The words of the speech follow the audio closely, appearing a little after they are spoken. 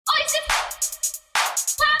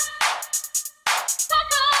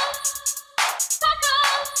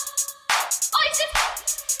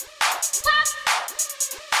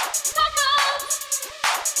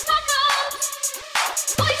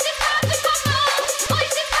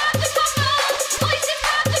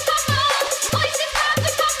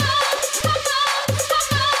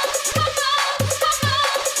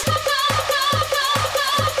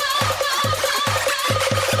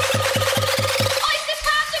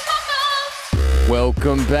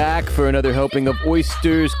Welcome back for another helping of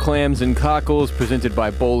oysters, clams, and cockles presented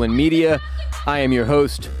by Bolin Media. I am your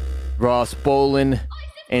host, Ross Bolin,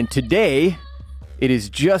 and today it is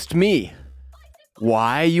just me.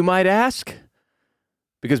 Why, you might ask?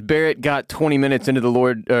 Because Barrett got 20 minutes into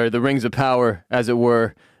the Rings of Power, as it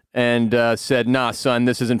were, and said, "Nah, son,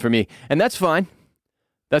 this isn't for me." And that's fine.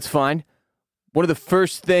 That's fine. One of the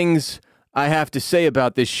first things I have to say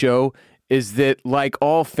about this show is that, like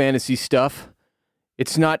all fantasy stuff,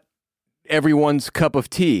 it's not everyone's cup of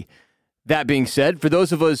tea. That being said, for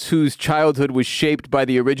those of us whose childhood was shaped by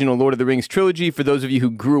the original Lord of the Rings trilogy, for those of you who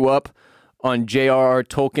grew up on J.R.R.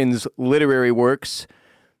 Tolkien's literary works,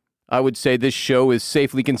 I would say this show is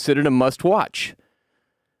safely considered a must-watch.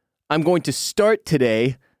 I'm going to start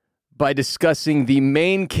today by discussing the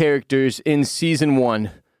main characters in Season 1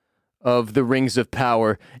 of The Rings of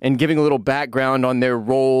Power and giving a little background on their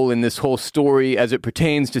role in this whole story as it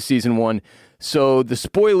pertains to Season 1. So the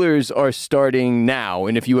spoilers are starting now,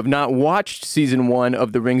 and if you have not watched Season 1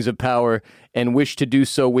 of The Rings of Power and wish to do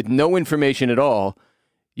so with no information at all,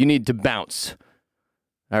 you need to bounce.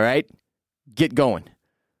 All right? Get going.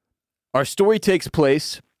 Our story takes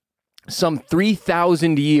place some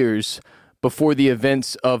 3,000 years before the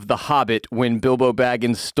events of The Hobbit when Bilbo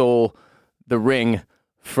Baggins stole the ring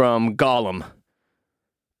from Gollum.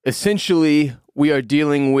 Essentially, we are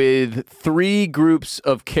dealing with three groups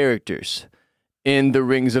of characters in The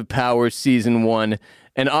Rings of Power Season 1,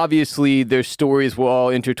 and obviously their stories will all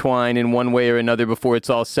intertwine in one way or another before it's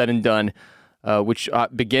all said and done, which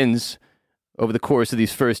begins over the course of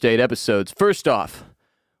these first 8 episodes. First off,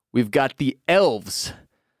 we've got the elves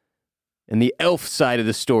and the elf side of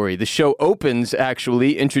the story. The show opens,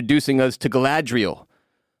 actually, introducing us to Galadriel,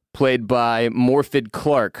 played by Morfydd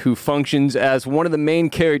Clark, who functions as one of the main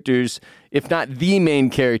characters, if not the main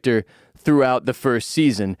character, throughout the first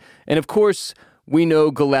season. And of course, we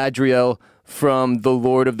know Galadriel from the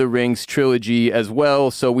Lord of the Rings trilogy as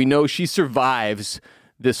well, so we know she survives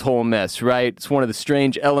this whole mess, right? It's one of the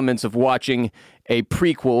strange elements of watching a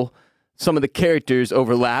prequel. Some of the characters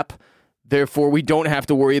overlap, therefore we don't have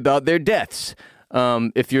to worry about their deaths.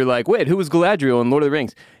 If you're like, wait, who was Galadriel in Lord of the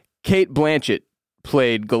Rings? Cate Blanchett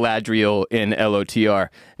played Galadriel in LOTR.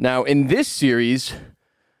 Now, in this series,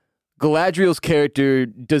 Galadriel's character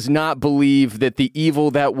does not believe that the evil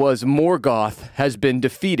that was Morgoth has been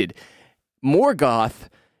defeated. Morgoth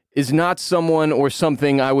is not someone or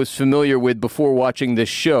something I was familiar with before watching this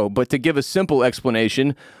show, but to give a simple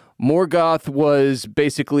explanation, Morgoth was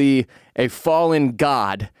basically a fallen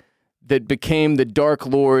god that became the Dark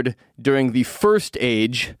Lord during the First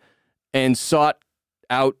Age and sought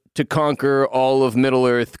out to conquer all of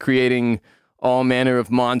Middle-earth, creating all manner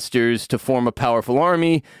of monsters to form a powerful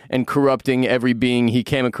army and corrupting every being he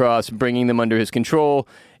came across, bringing them under his control.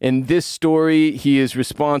 In this story, he is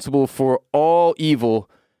responsible for all evil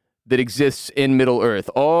that exists in Middle-earth.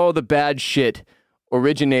 All the bad shit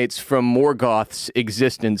originates from Morgoth's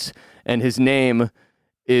existence, and his name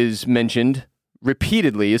is mentioned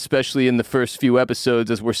repeatedly, especially in the first few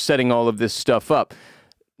episodes as we're setting all of this stuff up.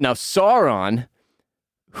 Now, Sauron,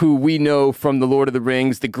 who we know from The Lord of the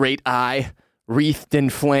Rings, the Great Eye, wreathed in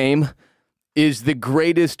flame, is the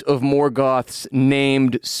greatest of Morgoth's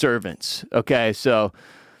named servants. Okay, so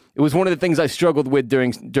it was one of the things I struggled with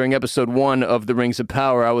during episode 1 of The Rings of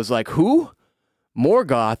Power. I was like, who?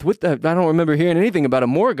 Morgoth? What the? I don't remember hearing anything about a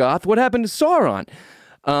Morgoth. What happened to Sauron?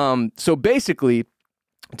 So basically,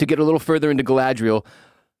 to get a little further into Galadriel,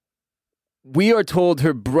 we are told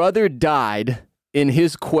her brother died in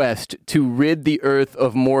his quest to rid the earth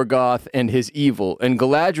of Morgoth and his evil, and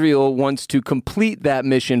Galadriel wants to complete that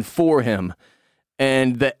mission for him.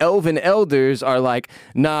 And the elven elders are like,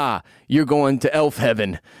 nah, you're going to elf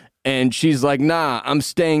heaven. And she's like, nah, I'm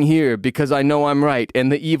staying here because I know I'm right,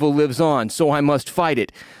 and the evil lives on, so I must fight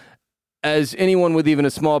it. As anyone with even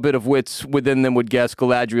a small bit of wits within them would guess,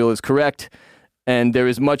 Galadriel is correct, and there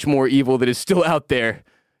is much more evil that is still out there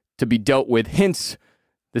to be dealt with, hence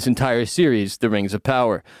this entire series, The Rings of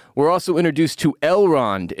Power. We're also introduced to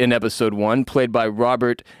Elrond in episode 1, played by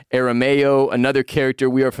Robert Aramayo, another character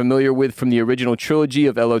we are familiar with from the original trilogy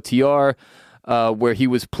of LOTR, where he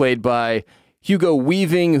was played by Hugo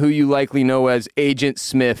Weaving, who you likely know as Agent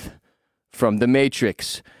Smith from The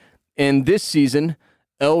Matrix. In this season,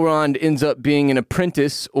 Elrond ends up being an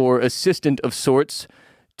apprentice or assistant of sorts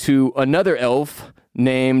to another elf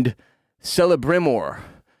named Celebrimor.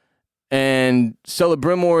 And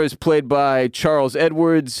Celebrimor is played by Charles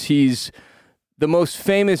Edwards. He's the most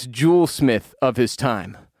famous jewelsmith of his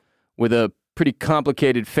time, with a pretty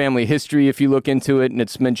complicated family history if you look into it, and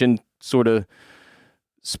it's mentioned sort of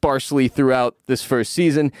sparsely throughout this first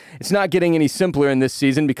season. It's not getting any simpler in this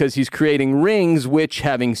season because he's creating rings, which,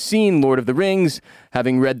 having seen Lord of the Rings,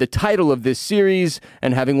 having read the title of this series,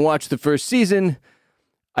 and having watched the first season,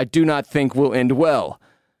 I do not think will end well.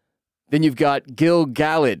 Then you've got Gil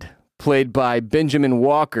Galad, played by Benjamin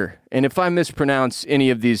Walker. And if I mispronounce any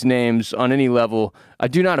of these names on any level, I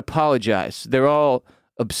do not apologize. They're all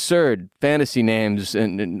absurd fantasy names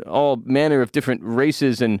and all manner of different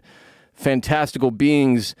races and fantastical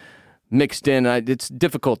beings mixed in. It's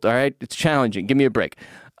difficult, all right? It's challenging. Give me a break.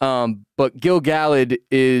 But Gil Galad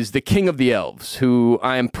is the king of the elves, who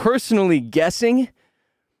I am personally guessing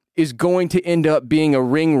is going to end up being a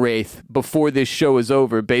ring wraith before this show is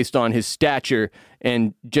over based on his stature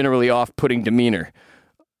and generally off-putting demeanor.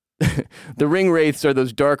 The ring wraiths are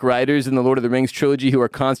those dark riders in the Lord of the Rings trilogy who are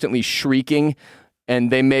constantly shrieking,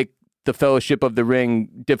 and they make the Fellowship of the Ring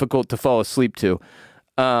difficult to fall asleep to.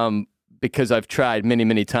 Because I've tried many,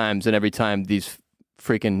 many times, and every time these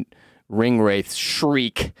freaking ring wraiths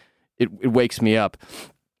shriek, it wakes me up.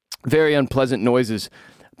 Very unpleasant noises.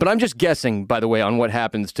 But I'm just guessing, by the way, on what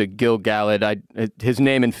happens to Gil Galad. His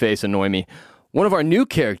name and face annoy me. One of our new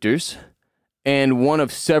characters, and one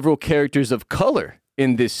of several characters of color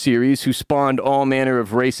in this series who spawned all manner of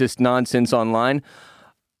racist nonsense online,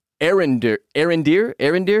 Arondir,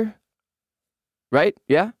 right?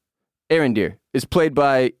 Yeah? Arondir is played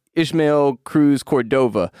by Ishmael Cruz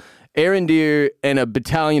Cordova. Arondir and a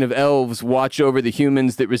battalion of elves watch over the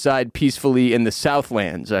humans that reside peacefully in the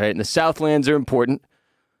Southlands, all right? And the Southlands are important.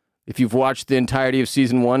 If you've watched the entirety of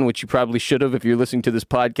season 1, which you probably should have if you're listening to this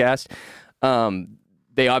podcast,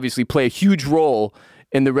 they obviously play a huge role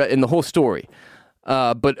in the whole story.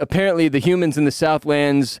 But apparently the humans in the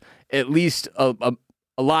Southlands, at least a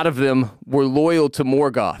lot of them, were loyal to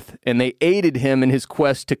Morgoth, and they aided him in his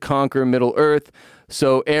quest to conquer Middle-earth.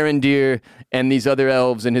 So Arondir and these other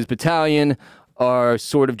elves in his battalion are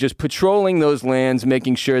sort of just patrolling those lands,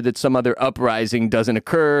 making sure that some other uprising doesn't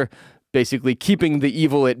occur, basically keeping the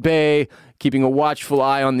evil at bay, keeping a watchful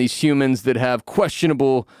eye on these humans that have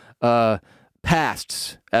questionable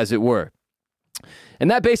pasts, as it were. And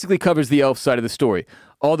that basically covers the elf side of the story.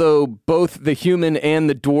 Although both the human and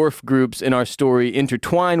the dwarf groups in our story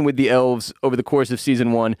intertwine with the elves over the course of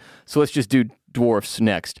season 1, so let's just do dwarfs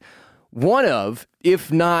next. One of,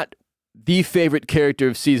 if not the favorite character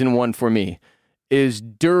of season 1 for me, is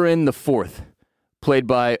Durin the Fourth, played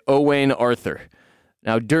by Owain Arthur.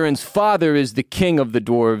 Now, Durin's father is the king of the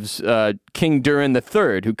dwarves, King Durin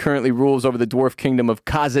III, who currently rules over the dwarf kingdom of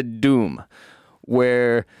Khazad-dûm,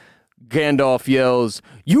 where Gandalf yells,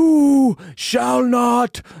 "You shall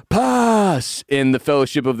not pass," in the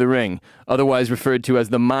Fellowship of the Ring, otherwise referred to as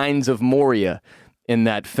the Mines of Moria in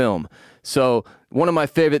that film. So one of my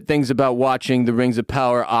favorite things about watching The Rings of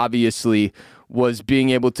Power, obviously, was being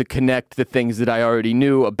able to connect the things that I already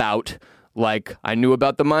knew about. Like, I knew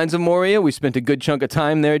about the Mines of Moria. We spent a good chunk of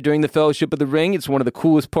time there during the Fellowship of the Ring. It's one of the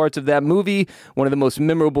coolest parts of that movie, one of the most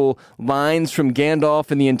memorable lines from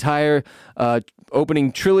Gandalf in the entire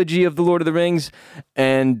opening trilogy of The Lord of the Rings.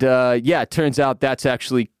 And it turns out that's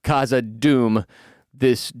actually Khazad-dûm,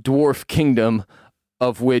 this dwarf kingdom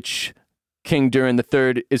of which King Durin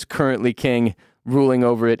III is currently king, ruling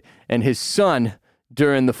over it. And his son,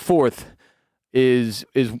 Durin the Fourth, is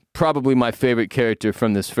probably my favorite character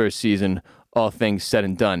from this first season, all things said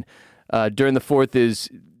and done. Durin the Fourth is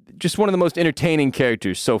just one of the most entertaining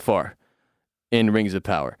characters so far in Rings of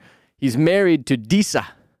Power. He's married to Disa,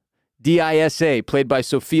 D-I-S-A, played by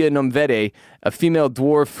Sofia Nomvede, a female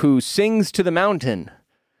dwarf who sings to the mountain,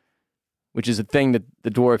 which is a thing that the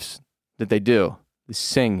dwarfs, that they do. They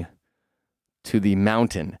sing to the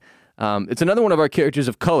mountain. It's another one of our characters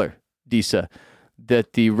of color, Disa,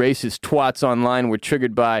 that the racist twats online were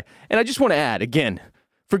triggered by. And I just want to add, again,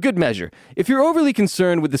 for good measure, if you're overly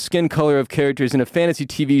concerned with the skin color of characters in a fantasy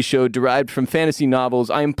TV show derived from fantasy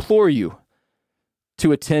novels, I implore you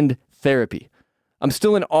to attend therapy. I'm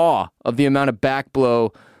still in awe of the amount of backlash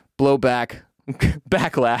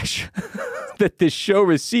that this show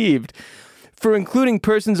received for including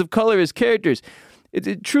persons of color as characters. It's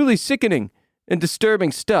truly sickening and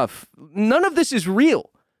disturbing stuff. None of this is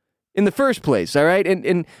real in the first place, all right?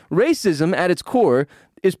 And racism at its core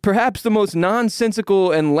is perhaps the most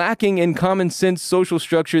nonsensical and lacking in common sense social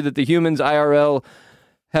structure that the humans IRL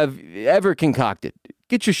have ever concocted.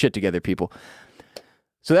 Get your shit together, people.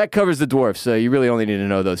 So that covers the dwarfs. So you really only need to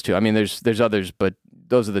know those two. I mean, there's others, but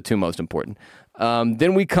those are the two most important.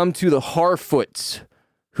 Then we come to the Harfoots,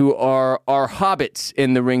 who are hobbits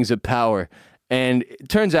in the Rings of Power. And it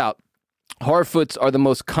turns out Harfoots are the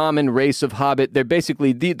most common race of hobbit. They're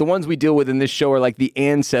basically the ones we deal with in this show are like the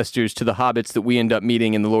ancestors to the hobbits that we end up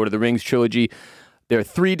meeting in the Lord of the Rings trilogy. There are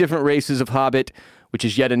 3 different races of hobbit, which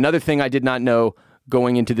is yet another thing I did not know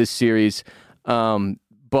going into this series.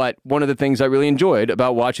 But one of the things I really enjoyed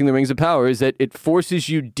about watching The Rings of Power is that it forces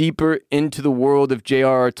you deeper into the world of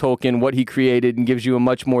J.R.R. Tolkien, what he created, and gives you a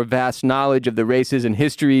much more vast knowledge of the races and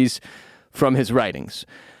histories from his writings.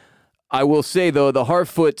 I will say, though, the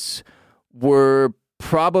Harfoots were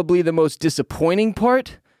probably the most disappointing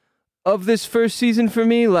part of this first season for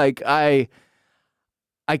me. Like, I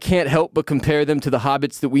can't help but compare them to the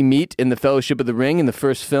hobbits that we meet in the Fellowship of the Ring in the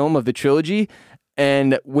first film of the trilogy.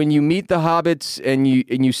 And when you meet the hobbits and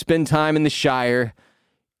you spend time in the Shire,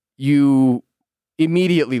 you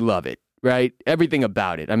immediately love it, right? Everything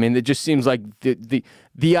about it. I mean, it just seems like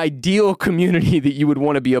the ideal community that you would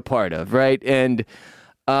want to be a part of, right? And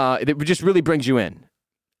it just really brings you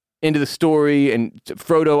into the story, and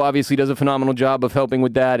Frodo obviously does a phenomenal job of helping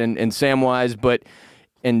with that, and Samwise, but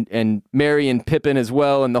and Merry and Pippin as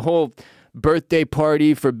well, and the whole birthday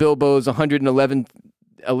party for Bilbo's 111th,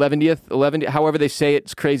 however they say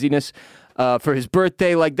it's craziness, for his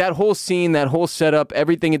birthday, like that whole scene, that whole setup,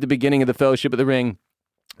 everything at the beginning of the Fellowship of the Ring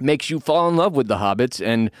makes you fall in love with the hobbits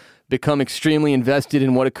and become extremely invested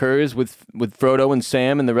in what occurs with Frodo and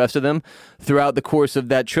Sam and the rest of them throughout the course of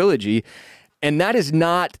that trilogy. And that is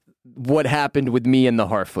not what happened with me and the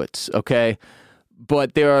Harfoots, okay?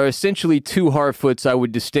 But there are essentially 2 Harfoots I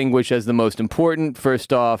would distinguish as the most important.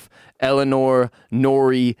 First off, Eleanor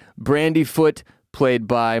Nori Brandyfoot, played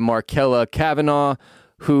by Markella Cavanaugh,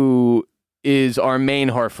 who is our main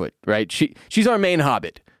Harfoot, right? She's our main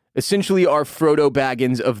hobbit, essentially our Frodo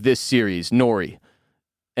Baggins of this series, Nori.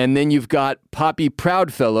 And then you've got Poppy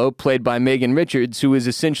Proudfellow, played by Megan Richards, who is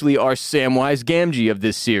essentially our Samwise Gamgee of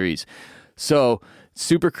this series. So,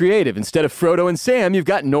 super creative. Instead of Frodo and Sam, you've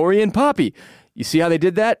got Nori and Poppy. You see how they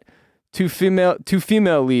did that? Two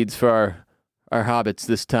female leads for our hobbits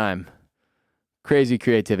this time. Crazy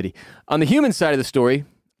creativity. On the human side of the story,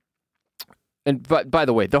 and by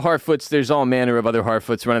the way, the Harfoots, there's all manner of other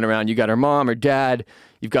Harfoots running around. You got her mom, her dad.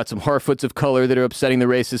 You've got some Harfoots of color that are upsetting the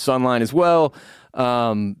racists online as well.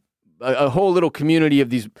 A whole little community of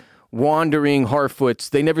these wandering Harfoots.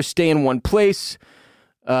 They never stay in one place.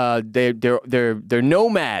 They're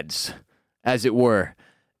nomads, as it were.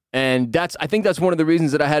 And I think that's one of the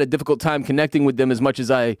reasons that I had a difficult time connecting with them as much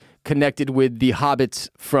as I connected with the hobbits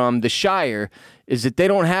from the Shire, is that they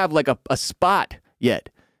don't have like a spot yet.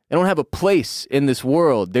 They don't have a place in this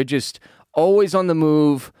world. They're just always on the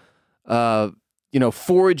move,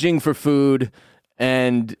 foraging for food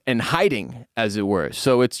and hiding, as it were.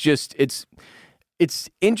 So it's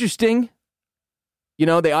interesting. You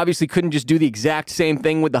know, they obviously couldn't just do the exact same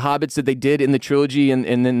thing with the hobbits that they did in the trilogy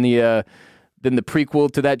and then the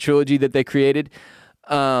prequel to that trilogy that they created.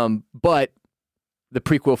 But the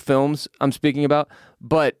prequel films I'm speaking about,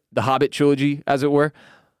 but the Hobbit trilogy, as it were.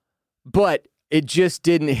 But it just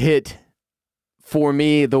didn't hit for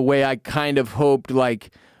me the way I kind of hoped.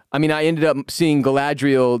 Like, I mean, I ended up seeing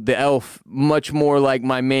Galadriel, the elf, much more like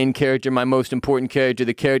my main character, my most important character,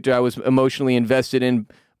 the character I was emotionally invested in.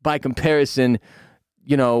 By comparison,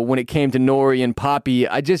 you know, when it came to Nori and Poppy,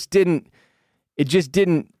 I don't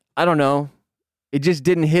know. It just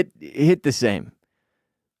didn't hit the same,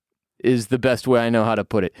 is the best way I know how to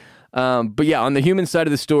put it. But yeah, on the human side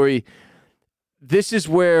of the story, this is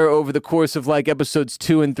where over the course of like episodes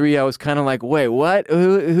 2 and 3, I was kind of like, wait, what?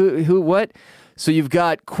 Who, what? So you've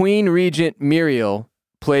got Queen Regent Muriel,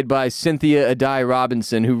 played by Cynthia Addai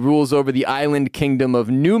Robinson, who rules over the island kingdom of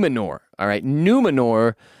Numenor. All right,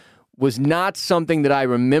 Numenor was not something that I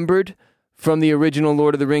remembered from the original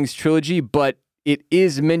Lord of the Rings trilogy, but it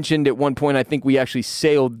is mentioned at one point. I think we actually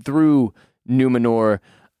sailed through Numenor.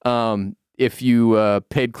 If you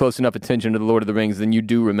paid close enough attention to the Lord of the Rings, then you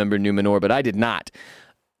do remember Numenor, but I did not.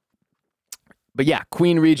 But yeah,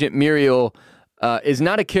 Queen Regent Muriel is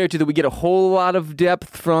not a character that we get a whole lot of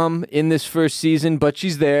depth from in this first season, but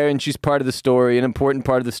she's there and she's part of the story, an important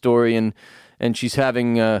part of the story, and she's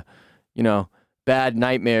having bad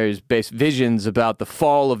nightmares, based visions about the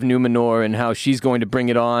fall of Numenor and how she's going to bring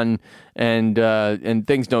it on, and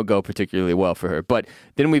things don't go particularly well for her. But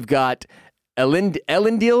then we've got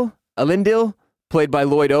Elendil, played by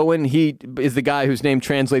Lloyd Owen. He is the guy whose name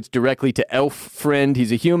translates directly to elf friend.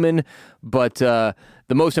 He's a human, but the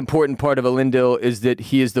most important part of Elendil is that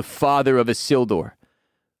he is the father of Isildur,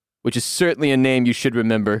 which is certainly a name you should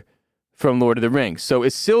remember from Lord of the Rings. So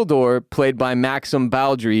Isildur, played by Maxim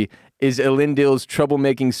Baldry, is Elendil's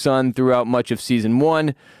troublemaking son throughout much of season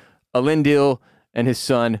 1. Elendil and his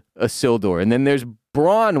son Isildur. And then there's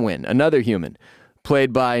Bronwyn, another human,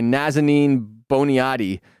 played by Nazanin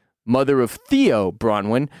Boniadi, mother of Theo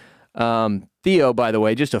Bronwyn. Theo, by the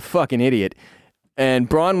way, just a fucking idiot. And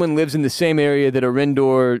Bronwyn lives in the same area that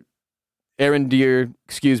Arendir,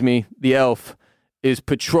 the elf, is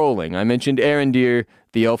patrolling. I mentioned Arendir,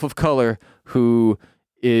 the elf of color, who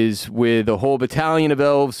is with a whole battalion of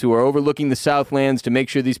elves who are overlooking the Southlands to make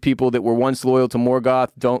sure these people that were once loyal to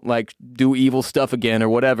Morgoth don't do evil stuff again or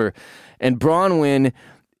whatever. And Bronwyn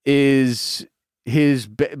is his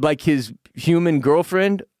human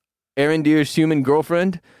girlfriend, Arendir's human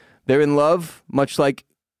girlfriend. They're in love, much like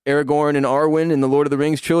Aragorn and Arwen in the Lord of the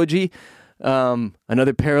Rings trilogy.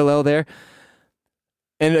 Another parallel there.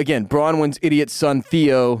 And again, Bronwyn's idiot son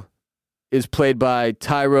Theo is played by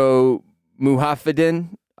Tyro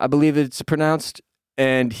Muhafidin, I believe it's pronounced,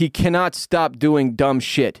 and he cannot stop doing dumb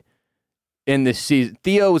shit in this season.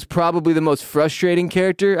 Theo was probably the most frustrating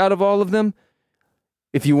character out of all of them.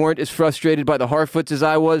 If you weren't as frustrated by the Harfoots as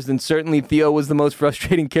I was, then certainly Theo was the most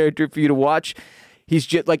frustrating character for you to watch. He's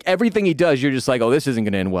just like everything he does, you're just like, oh, this isn't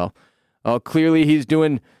going to end well. Oh, clearly he's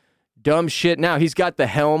doing dumb shit now. He's got the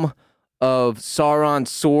helm of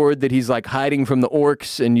Sauron's sword that he's like hiding from the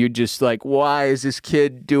orcs, and you're just like, why is this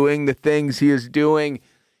kid doing the things he is doing?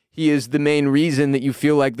 He is the main reason that you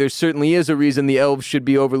feel like there certainly is a reason the elves should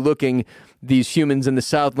be overlooking these humans in the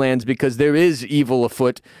Southlands, because there is evil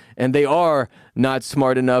afoot, and they are not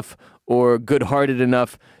smart enough or good-hearted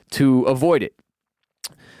enough to avoid it.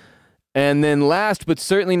 And then last but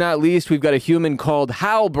certainly not least, we've got a human called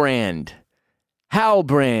Halbrand.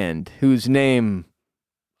 Halbrand, whose name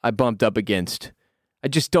I bumped up against. I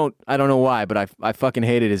don't know why, but I fucking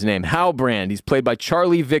hated his name. Halbrand. He's played by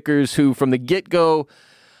Charlie Vickers, who from the get-go,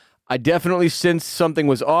 I definitely sensed something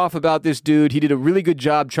was off about this dude. He did a really good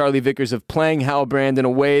job, Charlie Vickers, of playing Halbrand in a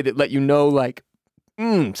way that let you know, like,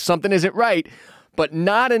 something isn't right, but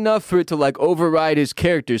not enough for it to, like, override his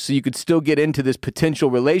character, so you could still get into this potential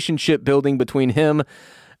relationship building between him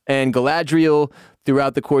and Galadriel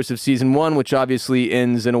throughout the course of season 1, which obviously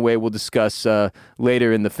ends in a way we'll discuss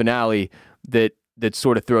later in the finale that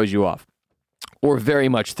sort of throws you off, or very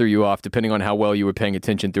much threw you off, depending on how well you were paying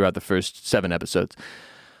attention throughout the first 7 episodes.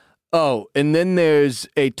 Oh, and then there's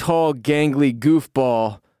a tall, gangly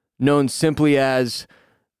goofball known simply as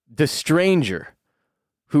the Stranger,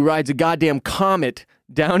 who rides a goddamn comet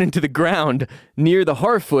down into the ground near the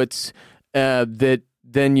Harfoots. That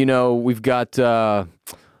then, we've got our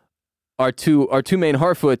two main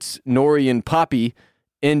Harfoots, Nori and Poppy,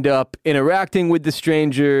 end up interacting with the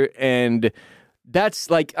Stranger, and that's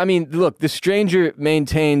look, the Stranger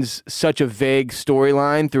maintains such a vague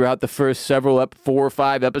storyline throughout the first 4 or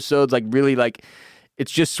 5 episodes,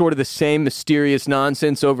 it's just sort of the same mysterious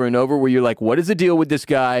nonsense over and over, where you're like, what is the deal with this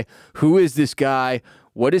guy? Who is this guy?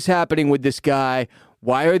 What is happening with this guy?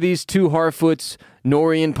 Why are these 2 Harfoots,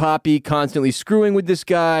 Nori and Poppy, constantly screwing with this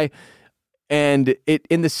guy? And it,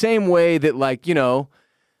 in the same way that,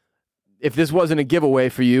 if this wasn't a giveaway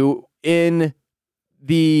for you, in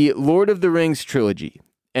the Lord of the Rings trilogy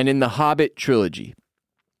and in the Hobbit trilogy,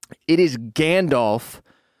 it is Gandalf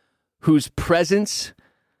whose presence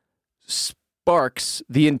sparks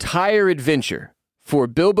the entire adventure for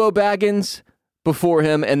Bilbo Baggins before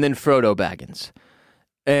him and then Frodo Baggins.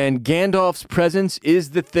 And Gandalf's presence is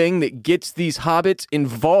the thing that gets these hobbits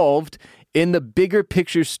involved in the bigger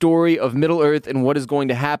picture story of Middle-earth and what is going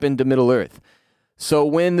to happen to Middle-earth. So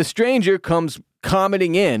when the Stranger comes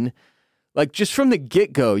commenting in, just from the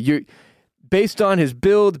get-go, you're based on his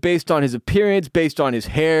build, based on his appearance, based on his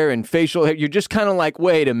hair and facial hair, you're just kind of like,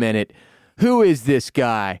 wait a minute, who is this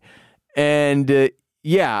guy? And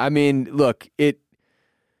look,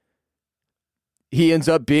 he ends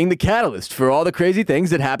up being the catalyst for all the crazy things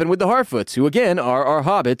that happen with the Harfoots, who again are our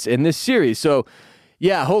hobbits in this series. So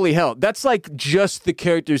yeah, holy hell. That's just the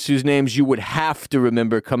characters whose names you would have to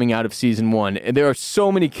remember coming out of season 1. And there are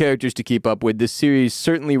so many characters to keep up with. This series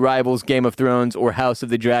certainly rivals Game of Thrones or House of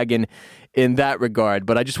the Dragon in that regard.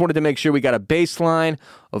 But I just wanted to make sure we got a baseline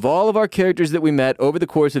of all of our characters that we met over the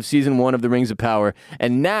course of season 1 of The Rings of Power.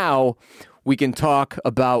 And now we can talk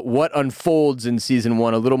about what unfolds in season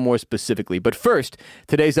 1 a little more specifically. But first,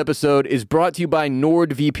 today's episode is brought to you by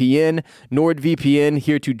NordVPN. NordVPN,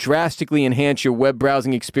 here to drastically enhance your web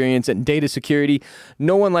browsing experience and data security.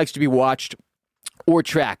 No one likes to be watched or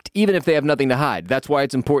tracked, even if they have nothing to hide. That's why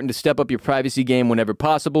it's important to step up your privacy game whenever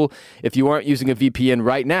possible. If you aren't using a VPN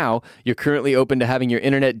right now, you're currently open to having your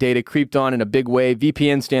internet data creeped on in a big way.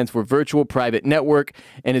 VPN stands for Virtual Private Network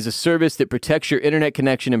and is a service that protects your internet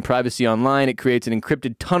connection and privacy online. It creates an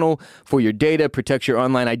encrypted tunnel for your data, protects your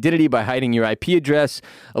online identity by hiding your IP address,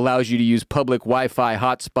 allows you to use public Wi-Fi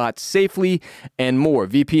hotspots safely, and more.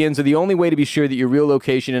 VPNs are the only way to be sure that your real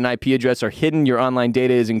location and IP address are hidden, your online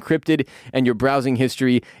data is encrypted, and your browsing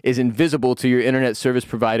history is invisible to your internet service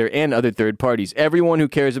provider and other third parties. Everyone who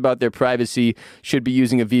cares about their privacy should be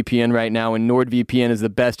using a VPN right now, and NordVPN is the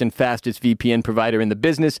best and fastest VPN provider in the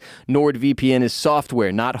business. NordVPN is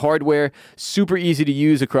software, not hardware. Super easy to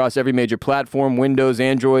use across every major platform: Windows,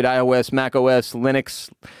 Android, iOS, macOS, Linux,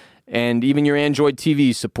 and even your Android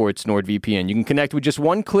TV supports NordVPN. You can connect with just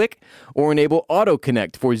one click or enable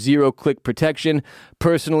auto-connect for zero-click protection.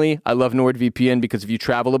 Personally, I love NordVPN because if you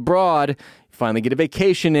travel abroad, finally get a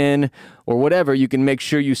vacation in, or whatever, you can make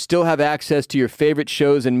sure you still have access to your favorite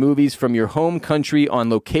shows and movies from your home country on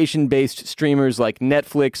location-based streamers like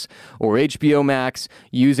Netflix or HBO Max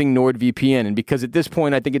using NordVPN. And because at this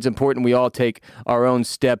point, I think it's important we all take our own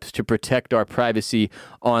steps to protect our privacy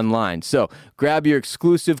online. So grab your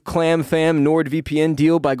exclusive ClamFam NordVPN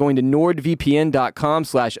deal by going to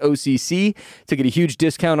nordvpn.com/OCC to get a huge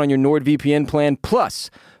discount on your NordVPN plan,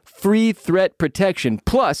 plus free threat protection,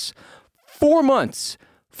 plus 4 months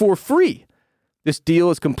for free. This deal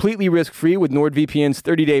is completely risk-free with NordVPN's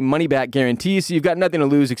 30-day money-back guarantee, so you've got nothing to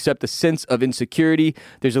lose except the sense of insecurity.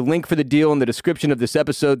 There's a link for the deal in the description of this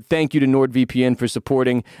episode. Thank you to NordVPN for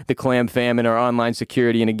supporting the Clam Fam and our online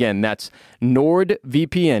security. And again, that's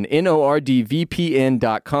NordVPN,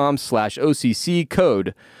 NordVPN.com/OCC,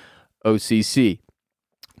 code OCC.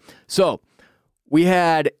 So we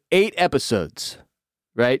had 8 episodes,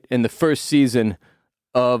 right, in the first season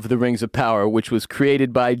of The Rings of Power, which was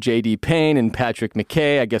created by J.D. Payne and Patrick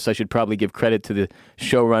McKay. I guess I should probably give credit to the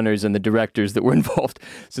showrunners and the directors that were involved,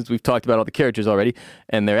 since we've talked about all the characters already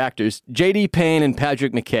and their actors. J.D. Payne and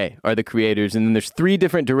Patrick McKay are the creators, and then there's 3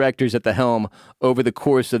 different directors at the helm over the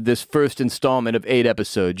course of this first installment of 8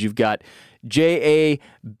 episodes. You've got J.A.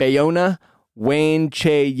 Bayona, Wayne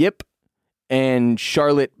Che Yip, and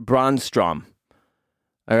Charlotte Bronstrom.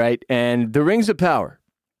 All right, and The Rings of Power,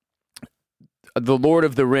 The Lord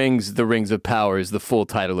of the Rings, The Rings of Power is the full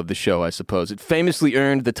title of the show, I suppose. It famously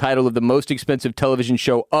earned the title of the most expensive television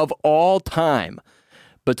show of all time.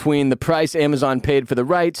 Between the price Amazon paid for the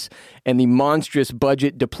rights and the monstrous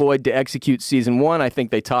budget deployed to execute season 1, I think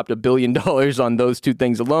they topped $1 billion on those 2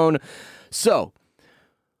 things alone. So,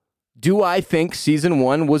 do I think season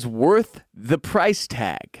 1 was worth the price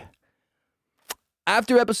tag?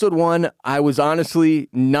 After episode 1, I was honestly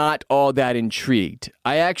not all that intrigued.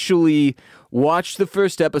 I actually watched the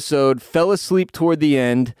first episode, fell asleep toward the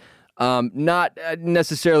end, not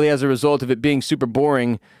necessarily as a result of it being super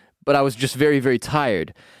boring, but I was just very, very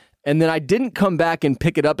tired. And then I didn't come back and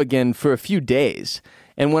pick it up again for a few days.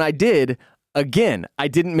 And when I did, again, I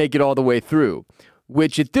didn't make it all the way through,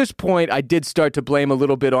 which at this point I did start to blame a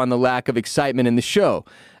little bit on the lack of excitement in the show.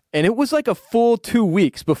 And it was like a full 2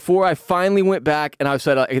 weeks before I finally went back, and I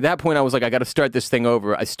said, at that point, I was like, I got to start this thing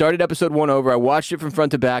over. I started episode 1 over. I watched it from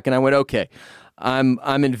front to back, and I went, okay, I'm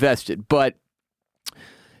invested. But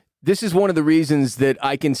this is one of the reasons that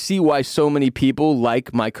I can see why so many people,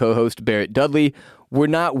 like my co-host Barrett Dudley, were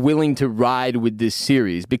not willing to ride with this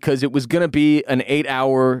series, because it was going to be an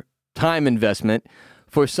 8-hour time investment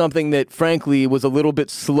for something that, frankly, was a little bit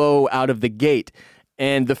slow out of the gate.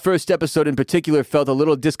 And the first episode in particular felt a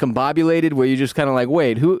little discombobulated, where you're just kind of like,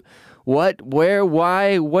 wait, who, what, where,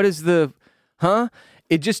 why, what is the, huh?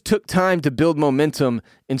 It just took time to build momentum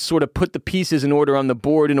and sort of put the pieces in order on the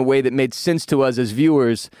board in a way that made sense to us as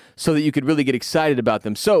viewers so that you could really get excited about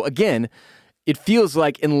them. So again, it feels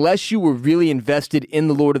like unless you were really invested in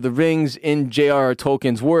The Lord of the Rings, in J.R.R.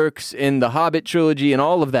 Tolkien's works, in the Hobbit trilogy and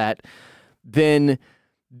all of that, then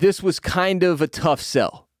this was kind of a tough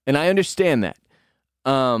sell. And I understand that.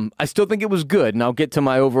 I still think it was good, and I'll get to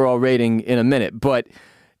my overall rating in a minute, but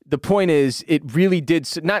the point is, it really did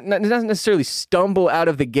not necessarily stumble out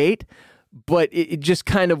of the gate, but it just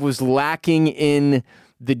kind of was lacking in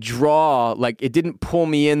the draw. Like, it didn't pull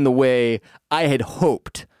me in the way I had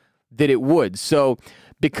hoped that it would. So,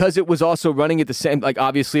 because it was also running at the same, like,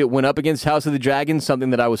 obviously it went up against House of the Dragon, something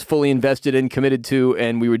that I was fully invested in, committed to,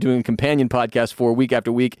 and we were doing a companion podcast for week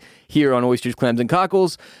after week here on Oysters, Clams, and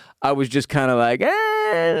Cockles. I was just kind of like,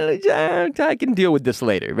 I can deal with this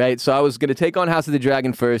later, right? So I was going to take on House of the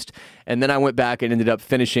Dragon first, and then I went back and ended up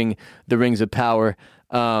finishing The Rings of Power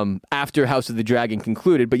after House of the Dragon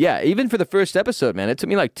concluded. But yeah, even for the first episode, man, it took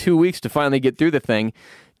me like 2 weeks to finally get through the thing,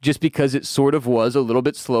 just because it sort of was a little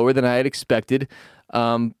bit slower than I had expected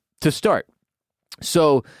to start.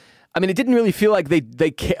 So, I mean, it didn't really feel like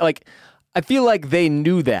I feel like they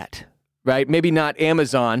knew that, right? Maybe not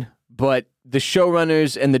Amazon, but the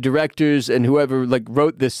showrunners and the directors and whoever like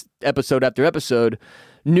wrote this episode after episode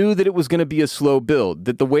knew that it was going to be a slow build,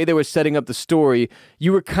 that the way they were setting up the story,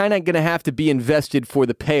 you were kind of going to have to be invested for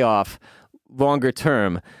the payoff longer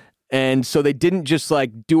term. And so they didn't just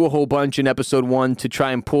like do a whole bunch in episode 1 to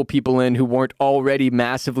try and pull people in who weren't already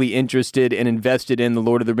massively interested and invested in the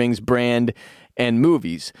Lord of the Rings brand and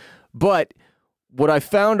movies. But what I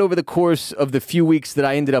found over the course of the few weeks that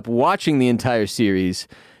I ended up watching the entire series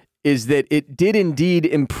is that it did indeed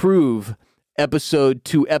improve episode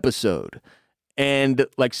to episode. And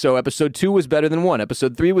like, so episode 2 was better than 1.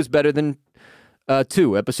 Episode 3 was better than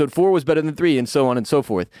 2. Episode 4 was better than 3, and so on and so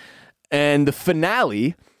forth. And the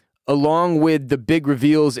finale, along with the big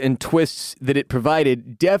reveals and twists that it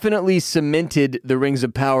provided, definitely cemented The Rings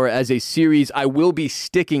of Power as a series I will be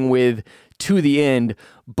sticking with to the end,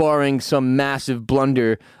 barring some massive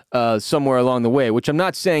blunder somewhere along the way, which I'm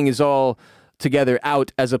not saying is all together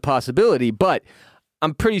out as a possibility, but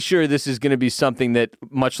I'm pretty sure this is going to be something that,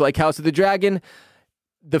 much like House of the Dragon,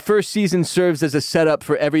 the first season serves as a setup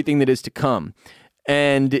for everything that is to come.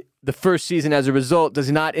 And the first season, as a result,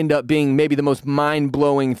 does not end up being maybe the most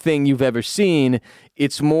mind-blowing thing you've ever seen.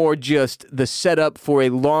 It's more just the setup for a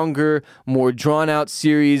longer, more drawn-out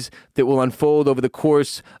series that will unfold over the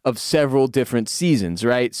course of several different seasons,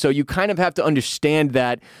 right? So you kind of have to understand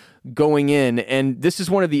that going in, and this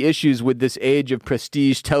is one of the issues with this age of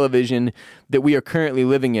prestige television that we are currently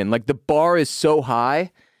living in. Like, the bar is so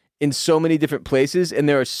high in so many different places, and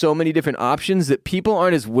there are so many different options that people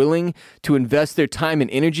aren't as willing to invest their time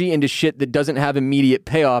and energy into shit that doesn't have immediate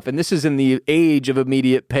payoff. And this is in the age of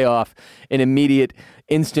immediate payoff and immediate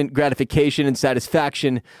instant gratification and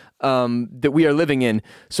satisfaction that we are living in.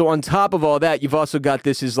 So on top of all that, you've also got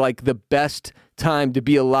this is like the best time to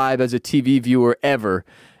be alive as a TV viewer ever.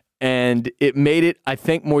 And it made it, I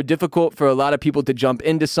think, more difficult for a lot of people to jump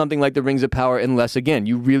into something like The Rings of Power unless, again,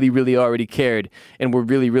 you really, really already cared and were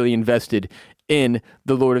really, really invested in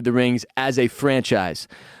The Lord of the Rings as a franchise.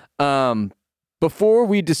 Before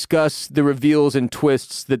we discuss the reveals and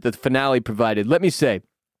twists that the finale provided, let me say,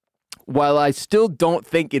 while I still don't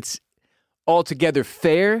think it's altogether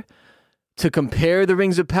fair to compare The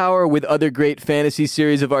Rings of Power with other great fantasy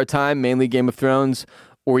series of our time, mainly Game of Thrones,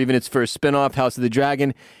 or even its first spinoff, House of the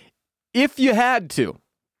Dragon, if you had to,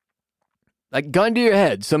 like gun to your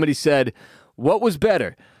head, somebody said, what was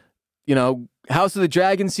better? You know, House of the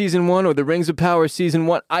Dragon season 1 or The Rings of Power season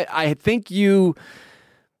 1? I think The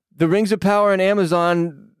Rings of Power and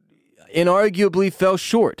Amazon inarguably fell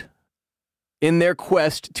short in their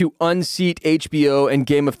quest to unseat HBO and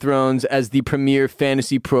Game of Thrones as the premier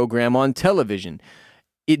fantasy program on television.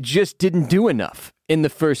 It just didn't do enough in the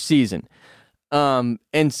first season.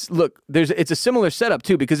 And look, it's a similar setup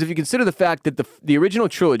too, because if you consider the fact that the original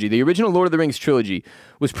trilogy, the original Lord of the Rings trilogy,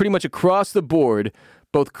 was pretty much across the board,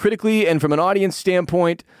 both critically and from an audience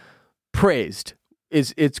standpoint, praised.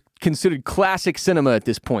 It's considered classic cinema at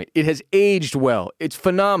this point. It has aged well. It's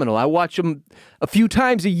phenomenal. I watch them a few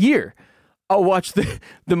times a year. I'll watch the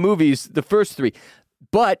movies, the first 3.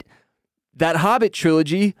 But that Hobbit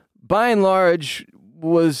trilogy, by and large,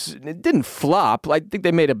 it didn't flop. I think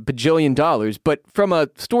they made $1 bajillion, but from a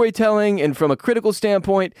storytelling and from a critical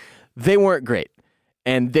standpoint, they weren't great.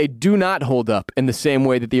 And they do not hold up in the same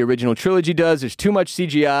way that the original trilogy does. There's too much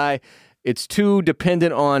CGI. It's too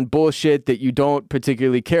dependent on bullshit that you don't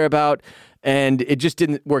particularly care about, and it just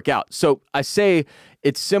didn't work out. So I say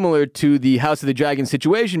it's similar to the House of the Dragon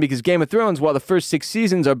situation because Game of Thrones, while the first 6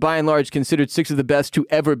 seasons are by and large considered 6 of the best to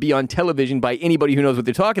ever be on television by anybody who knows what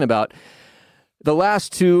they're talking about, the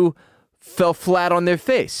last 2 fell flat on their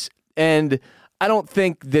face. And I don't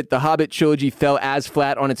think that the Hobbit trilogy fell as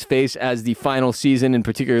flat on its face as the final season and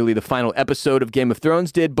particularly the final episode of Game of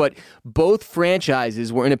Thrones did, but both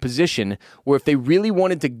franchises were in a position where if they really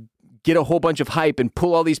wanted to get a whole bunch of hype and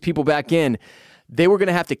pull all these people back in, they were going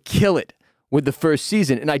to have to kill it with the first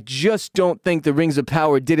season. And I just don't think The Rings of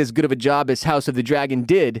Power did as good of a job as House of the Dragon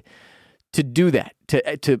did to do that,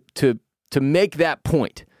 to make that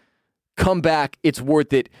point. Come back, it's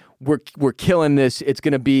worth it. We're killing this. It's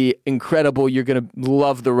going to be incredible. You're going to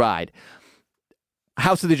love the ride.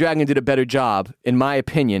 House of the Dragon did a better job, in my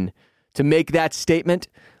opinion, to make that statement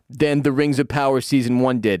than the Rings of Power Season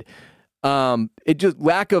 1 did. It just,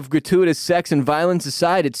 lack of gratuitous sex and violence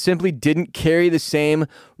aside, it simply didn't carry the same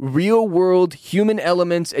real-world human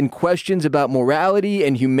elements and questions about morality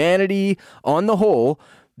and humanity on the whole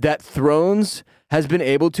that Thrones has been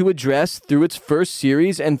able to address through its first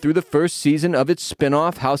series and through the first season of its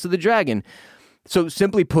spin-off House of the Dragon. So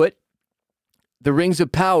simply put, the Rings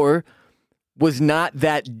of Power was not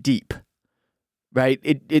that deep, right?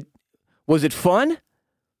 Was it fun?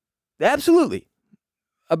 Absolutely.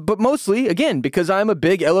 But mostly, again, because I'm a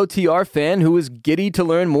big LOTR fan who was giddy to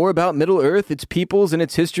learn more about Middle-earth, its peoples, and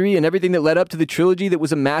its history, and everything that led up to the trilogy that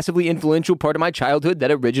was a massively influential part of my childhood,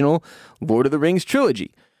 that original Lord of the Rings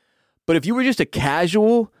trilogy. But if you were just a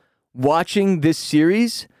casual watching this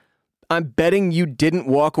series, I'm betting you didn't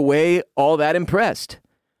walk away all that impressed.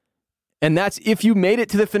 And that's if you made it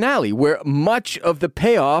to the finale, where much of the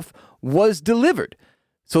payoff was delivered.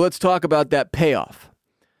 So let's talk about that payoff.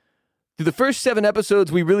 Through the first 7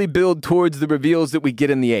 episodes, we really build towards the reveals that we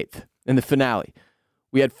get in the 8th, in the finale.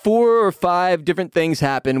 We had 4 or 5 different things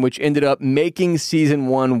happen, which ended up making season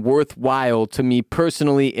 1 worthwhile to me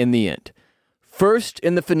personally in the end. First,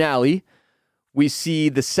 in the finale, we see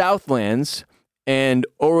the Southlands and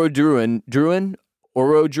Orodruin,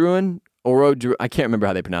 I can't remember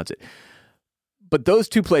how they pronounce it. But those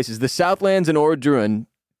two places, the Southlands and Orodruin,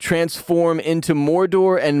 transform into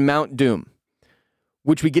Mordor and Mount Doom,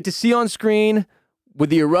 which we get to see on screen with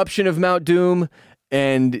the eruption of Mount Doom.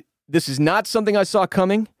 And this is not something I saw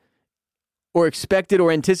coming or expected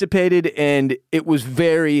or anticipated, and it was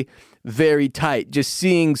very, very tight. Just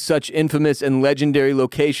seeing such infamous and legendary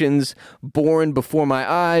locations born before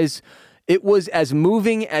my eyes, it was as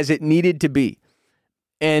moving as it needed to be.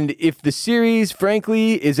 And if the series,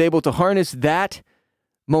 frankly, is able to harness that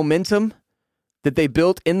momentum that they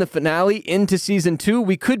built in the finale into season 2,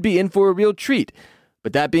 we could be in for a real treat.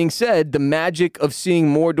 But that being said, the magic of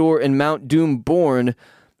seeing Mordor and Mount Doom born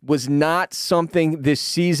was not something this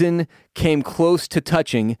season came close to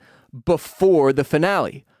touching before the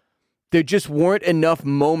finale. There just weren't enough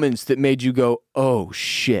moments that made you go, oh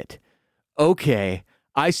shit, okay,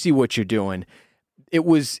 I see what you're doing. It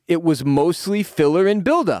was mostly filler and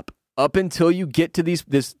buildup up until you get to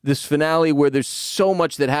this finale where there's so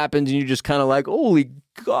much that happens and you're just kind of like, holy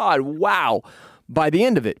God, wow, by the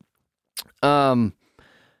end of it.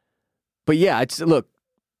 But yeah, look,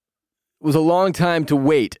 it was a long time to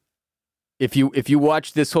wait. If you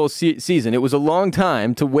watch this whole season, it was a long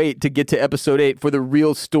time to wait to get to episode 8 for the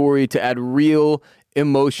real story to add real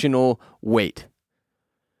emotional weight.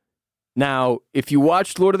 Now, if you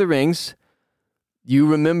watched Lord of the Rings, you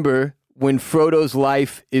remember when Frodo's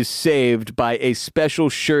life is saved by a special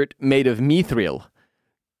shirt made of mithril.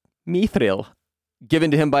 Mithril.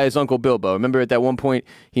 Given to him by his uncle Bilbo. Remember at that one point,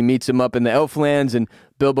 he meets him up in the Elflands, and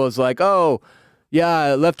Bilbo's like, oh, yeah,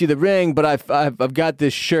 I left you the ring, but I've got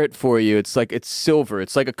this shirt for you. It's silver.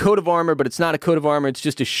 It's like a coat of armor, but it's not a coat of armor. It's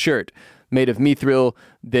just a shirt made of mithril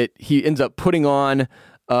that he ends up putting on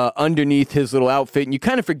underneath his little outfit. And you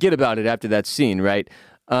kind of forget about it after that scene, right?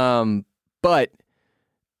 But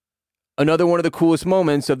another one of the coolest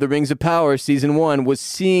moments of the Rings of Power Season 1 was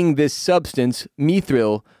seeing this substance,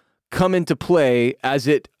 mithril, come into play as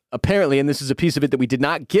it apparently, and this is a piece of it that we did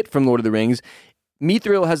not get from Lord of the Rings,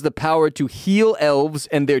 mithril has the power to heal elves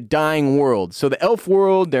and their dying world. So the elf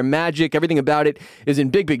world, their magic, everything about it is in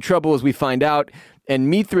big, big trouble as we find out.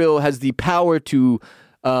 And mithril has the power to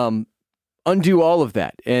undo all of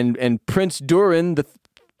that. And Prince Durin the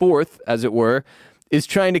Fourth, as it were, is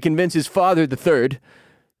trying to convince his father, the Third,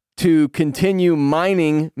 to continue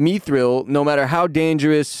mining mithril no matter how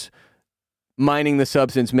dangerous mining the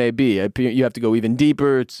substance may be. You have to go even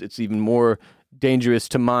deeper. It's even more dangerous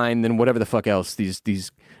to mine than whatever the fuck else these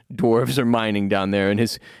dwarves are mining down there. And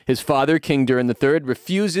his father, King Durin III,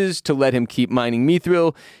 refuses to let him keep mining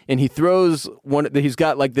mithril, and he throws he's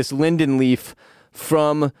got like this linden leaf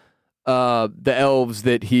from the elves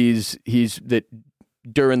that that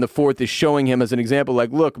Durin IV is showing him as an example,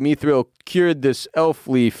 like, look, mithril cured this elf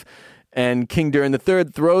leaf, and King Durin III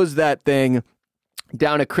throws that thing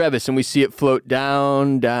down a crevice, and we see it float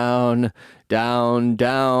down, down, down,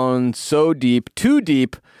 down, so deep, too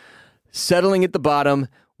deep, settling at the bottom,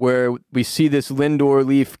 where we see this Lindor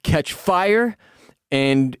leaf catch fire,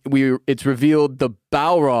 and it's revealed the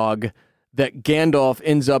Balrog that Gandalf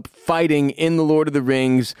ends up fighting in The Lord of the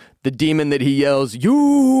Rings, the demon that he yells,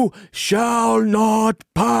 "You shall not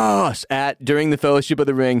pass," at during the Fellowship of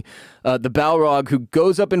the Ring. The Balrog who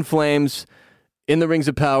goes up in flames in The Rings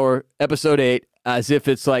of Power, episode 8, as if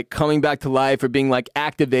it's like coming back to life or being like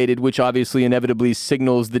activated, which obviously inevitably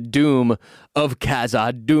signals the doom of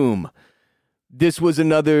Khazad-dûm. this was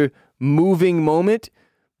another moving moment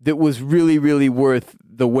that was really, really worth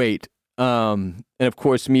the wait. And of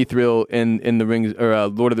course, Mithril in the Rings, or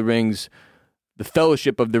Lord of the Rings, the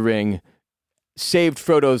Fellowship of the Ring, saved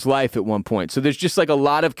Frodo's life at one point. So there's just like a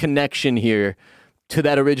lot of connection here to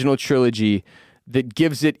that original trilogy that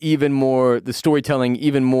gives it even more, the storytelling,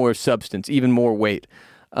 even more substance, even more weight.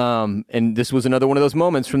 And this was another one of those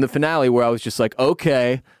moments from the finale where I was just like,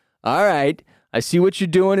 okay, all right, I see what you're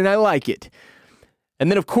doing and I like it. And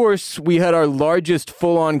then, of course, we had our largest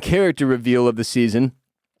full-on character reveal of the season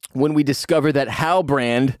when we discover that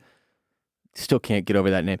Halbrand, still can't get over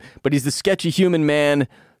that name, but he's the sketchy human man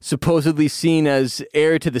supposedly seen as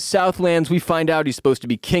heir to the Southlands. We find out he's supposed to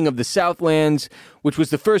be king of the Southlands, which was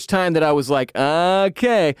the first time that I was like,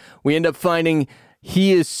 okay. We end up finding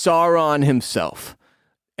he is Sauron himself.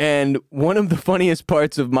 And one of the funniest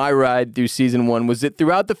parts of my ride through season 1 was that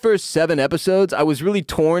throughout the first 7 episodes, I was really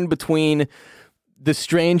torn between the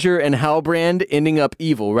Stranger and Halbrand ending up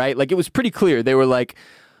evil, right? Like, it was pretty clear. They were like,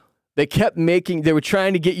 they were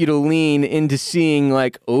trying to get you to lean into seeing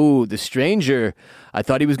like, oh, the Stranger, I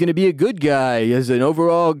thought he was going to be a good guy. He has an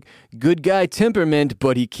overall good guy temperament,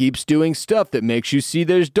 but he keeps doing stuff that makes you see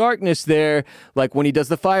there's darkness there. Like when he does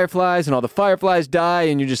the fireflies and all the fireflies die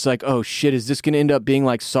and you're just like, oh shit, is this going to end up being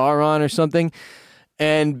like Sauron or something?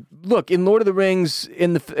 And look, in Lord of the Rings,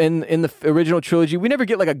 in the original trilogy, we never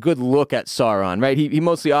get like a good look at Sauron, right? He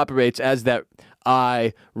mostly operates as that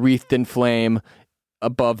eye wreathed in flame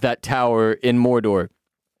above that tower in Mordor.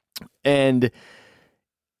 And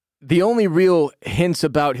the only real hints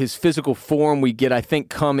about his physical form we get, I think,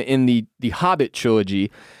 come in the Hobbit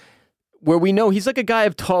trilogy, where we know he's like a guy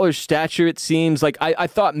of taller stature, it seems. Like, I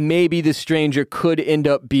thought maybe the Stranger could end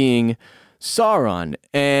up being Sauron.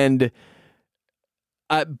 And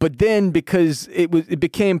but then, because it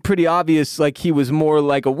became pretty obvious, like he was more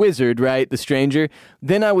like a wizard, right? The Stranger.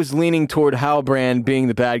 Then I was leaning toward Halbrand being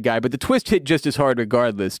the bad guy, but the twist hit just as hard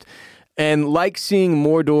regardless. And like seeing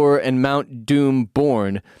Mordor and Mount Doom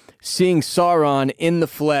born, seeing Sauron in the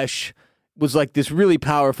flesh was like this really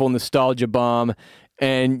powerful nostalgia bomb.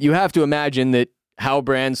 And you have to imagine that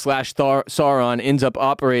Halbrand / Sauron ends up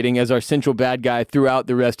operating as our central bad guy throughout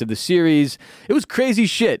the rest of the series. It was crazy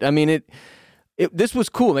shit. I mean, this was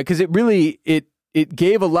cool, because it really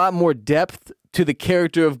gave a lot more depth to the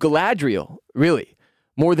character of Galadriel, really,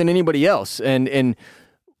 more than anybody else, and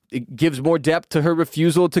it gives more depth to her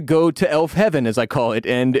refusal to go to Elf Heaven, as I call it,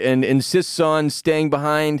 and insists on staying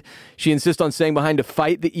behind. She insists on staying behind to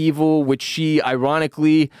fight the evil, which she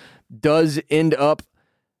ironically does end up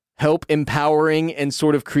help empowering and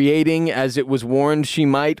sort of creating, as it was warned she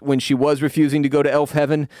might when she was refusing to go to Elf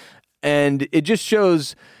Heaven. And it just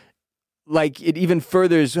shows, like, it even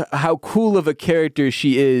furthers how cool of a character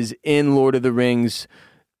she is in Lord of the Rings,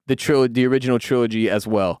 the original trilogy as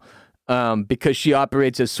well, because she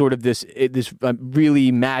operates as sort of this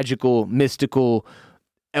really magical, mystical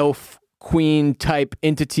elf queen type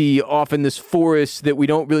entity off in this forest that we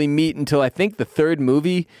don't really meet until I think the 3rd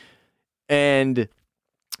movie, and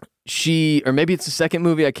or maybe it's the 2nd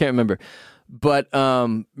movie, I can't remember. But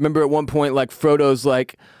remember at one point, like, Frodo's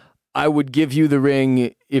like, I would give you the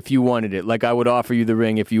ring if you wanted it. Like, I would offer you the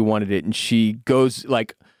ring if you wanted it. And she goes,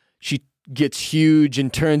 like, she gets huge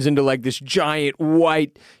and turns into, like, this giant,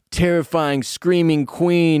 white, terrifying, screaming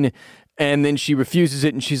queen. And then she refuses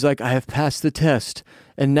it, and she's like, I have passed the test,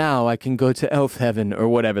 and now I can go to Elf Heaven, or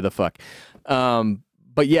whatever the fuck.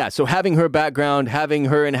 But yeah, so having her background, having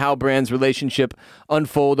her and Halbrand's relationship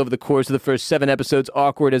unfold over the course of the first 7 episodes,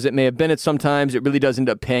 awkward as it may have been at sometimes, it really does end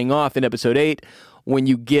up paying off in episode 8 when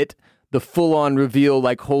you get the full-on reveal,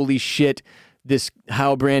 like, holy shit, this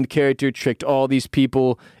Halbrand character tricked all these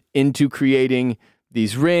people into creating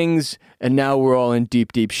these rings, and now we're all in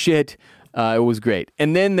deep, deep shit. It was great.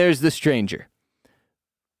 And then there's the Stranger,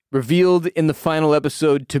 revealed in the final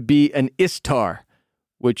episode to be an Istar,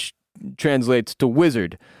 which translates to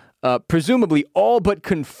wizard. Presumably all but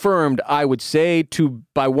confirmed, I would say,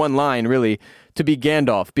 by one line, really, to be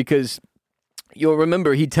Gandalf, because you'll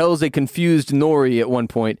remember he tells a confused Nori at one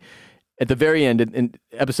point, at the very end in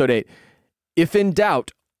episode 8, if in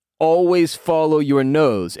doubt, always follow your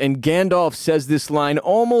nose. And Gandalf says this line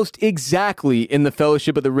almost exactly in the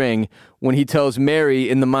Fellowship of the Ring when he tells Merry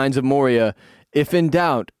in the Mines of Moria, if in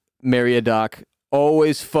doubt, Meriadoc,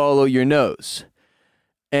 always follow your nose.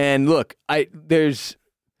 And look, there's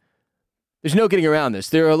no getting around this.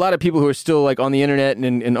 There are a lot of people who are still, like, on the internet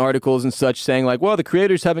and in articles and such saying, like, well, the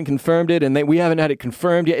creators haven't confirmed it and we haven't had it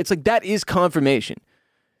confirmed yet. It's like, that is confirmation.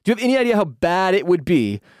 Do you have any idea how bad it would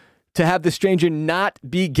be to have the stranger not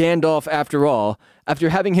be Gandalf after all, after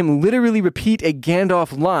having him literally repeat a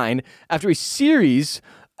Gandalf line after a series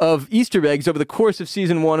of Easter eggs over the course of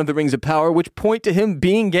season 1 of The Rings of Power, which point to him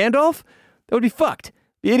being Gandalf, that would be fucked.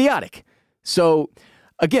 Be idiotic. So,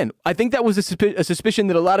 again, I think that was a suspicion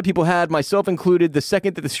that a lot of people had, myself included, the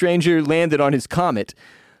second that the stranger landed on his comet,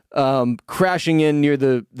 crashing in near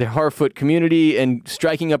the Harfoot community and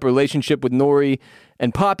striking up a relationship with Nori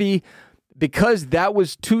and Poppy, because that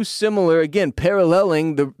was too similar, again,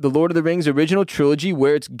 paralleling the Lord of the Rings original trilogy,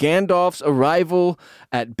 where it's Gandalf's arrival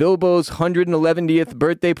at Bilbo's 111th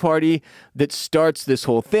birthday party that starts this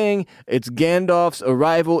whole thing. It's Gandalf's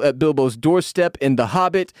arrival at Bilbo's doorstep in The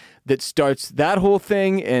Hobbit that starts that whole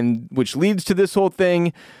thing, and which leads to this whole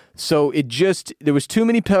thing. So there was too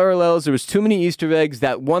many parallels, there was too many Easter eggs.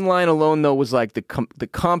 That one line alone, though, was like the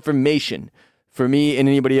confirmation for me and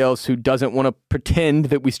anybody else who doesn't want to pretend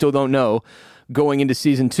that we still don't know going into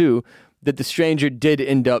season 2, that the stranger did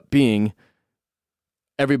end up being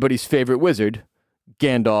everybody's favorite wizard,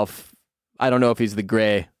 Gandalf. I don't know if he's the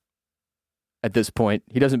gray at this point.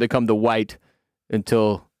 He doesn't become the white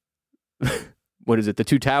until, what is it, the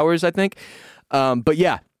Two Towers, I think? But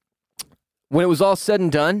yeah, when it was all said and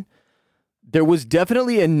done, there was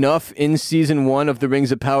definitely enough in season 1 of The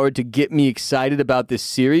Rings of Power to get me excited about this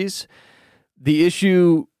series. The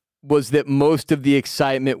issue was that most of the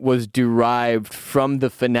excitement was derived from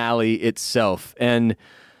the finale itself. And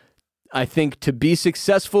I think to be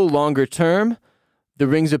successful longer term, The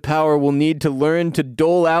Rings of Power will need to learn to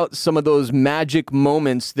dole out some of those magic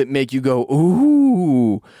moments that make you go,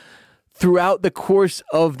 ooh, throughout the course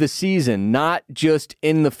of the season, not just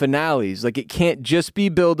in the finales. Like, it can't just be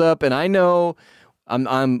build up. And I know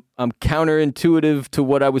I'm counterintuitive to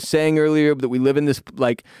what I was saying earlier, that we live in this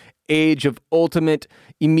like age of ultimate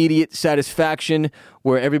immediate satisfaction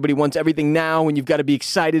where everybody wants everything now and you've got to be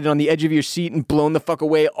excited on the edge of your seat and blown the fuck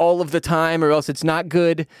away all of the time or else it's not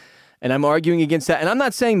good. And I'm arguing against that. And I'm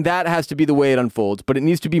not saying that has to be the way it unfolds, but it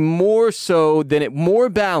needs to be more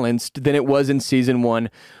balanced than it was in season 1,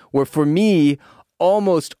 where for me,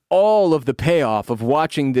 almost all of the payoff of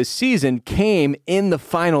watching this season came in the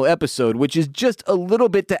final episode, which is just a little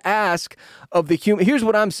bit to ask of the human. Here's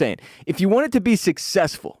what I'm saying. If you want it to be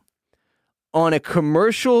successful on a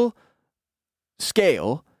commercial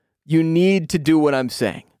scale, you need to do what I'm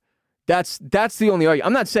saying. That's the only argument.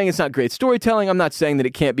 I'm not saying it's not great storytelling. I'm not saying that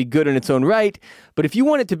it can't be good in its own right. But if you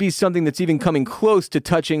want it to be something that's even coming close to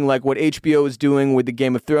touching like what HBO is doing with the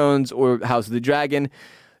Game of Thrones or House of the Dragon,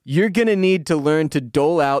 you're going to need to learn to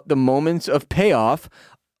dole out the moments of payoff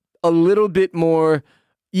a little bit more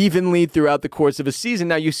evenly throughout the course of a season.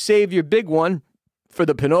 Now, you save your big one for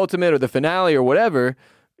the penultimate or the finale or whatever,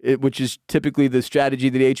 which is typically the strategy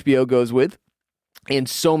that HBO goes with, and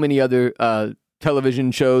so many other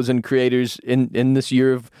television shows and creators in this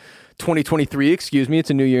year of 2023. Excuse me, it's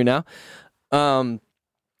a new year now.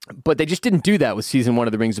 But they just didn't do that with season 1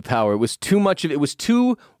 of The Rings of Power. It was too much of it was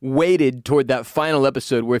too weighted toward that final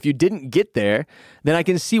episode where if you didn't get there, then I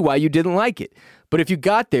can see why you didn't like it. But if you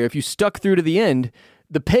got there, if you stuck through to the end,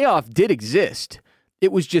 the payoff did exist.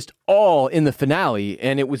 It was just all in the finale,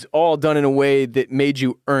 and it was all done in a way that made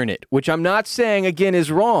you earn it, which I'm not saying, again,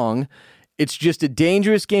 is wrong. It's just a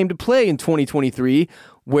dangerous game to play in 2023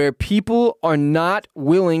 where people are not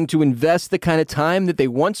willing to invest the kind of time that they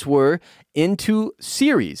once were into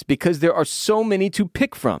series because there are so many to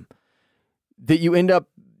pick from that you end up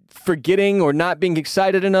forgetting or not being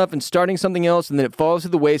excited enough and starting something else, and then it falls to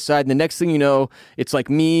the wayside, and the next thing you know, it's like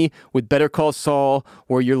me with Better Call Saul,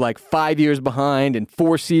 where you're like 5 years behind and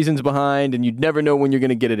 4 seasons behind, and you'd never know when you're going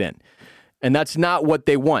to get it in. And that's not what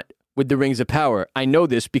they want with The Rings of Power. I know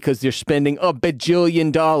this because they're spending $1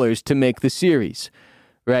 bajillion to make the series,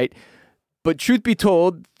 right? But truth be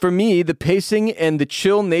told, for me, the pacing and the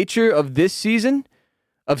chill nature of this season,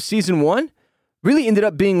 of season 1, really ended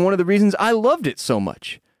up being one of the reasons I loved it so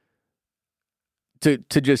much. To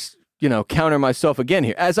just, counter myself again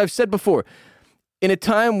here. As I've said before, in a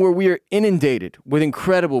time where we are inundated with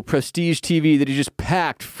incredible prestige TV that is just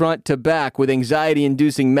packed front to back with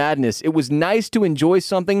anxiety-inducing madness, it was nice to enjoy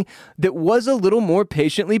something that was a little more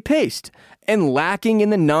patiently paced and lacking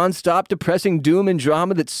in the nonstop depressing doom and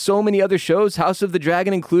drama that so many other shows, House of the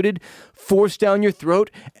Dragon included, force down your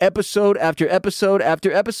throat episode after episode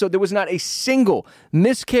after episode. There was not a single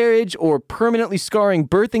miscarriage or permanently scarring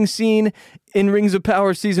birthing scene in Rings of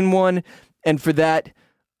Power Season 1, and for that,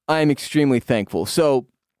 I'm extremely thankful. So,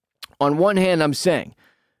 on one hand, I'm saying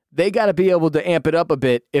they got to be able to amp it up a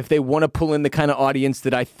bit if they want to pull in the kind of audience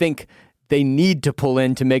that I think they need to pull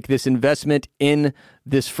in to make this investment in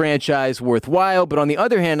this franchise worthwhile. But on the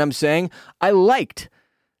other hand, I'm saying I liked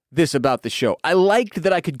this about the show. I liked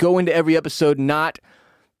that I could go into every episode not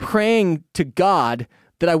praying to God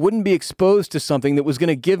that I wouldn't be exposed to something that was going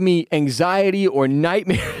to give me anxiety or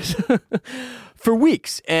nightmares for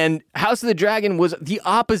weeks. And House of the Dragon was the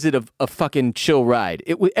opposite of a fucking chill ride.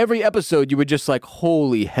 Every episode you were just like,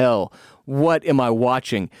 holy hell, what am I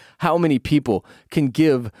watching? How many people can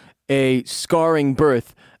give a scarring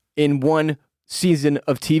birth in one season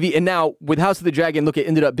of TV? And now with House of the Dragon, look, it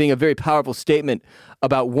ended up being a very powerful statement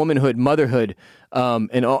about womanhood, motherhood,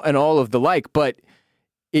 and all of the like, but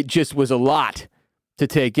it just was a lot to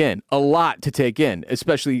take in,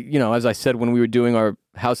 especially, as I said, when we were doing our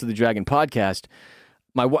House of the Dragon podcast.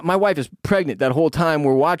 My wife is pregnant that whole time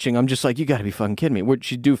we're watching. I'm just like, you got to be fucking kidding me.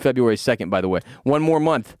 She's due February 2nd, by the way. One more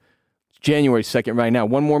month. It's January 2nd right now.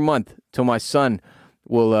 One more month till my son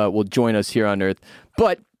will join us here on Earth.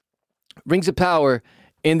 But Rings of Power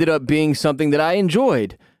ended up being something that I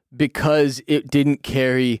enjoyed because it didn't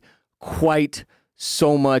carry quite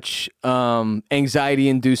so much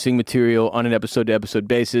anxiety-inducing material on an episode-to-episode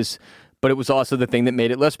basis, but it was also the thing that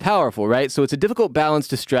made it less powerful, right? So it's a difficult balance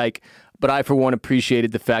to strike, but I, for one,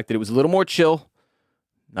 appreciated the fact that it was a little more chill,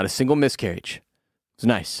 not a single miscarriage. It was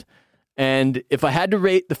nice. And if I had to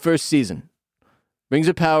rate the first season, Rings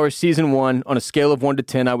of Power Season 1, on a scale of 1 to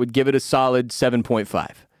 10, I would give it a solid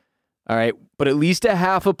 7.5. All right? But at least a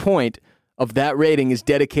half a point of that rating is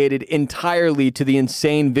dedicated entirely to the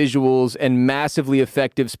insane visuals and massively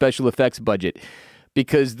effective special effects budget,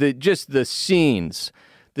 because the scenes,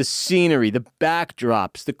 the scenery, the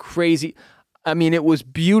backdrops, the crazy, it was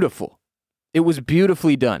beautiful. It was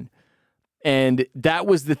beautifully done. And that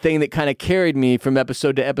was the thing that kind of carried me from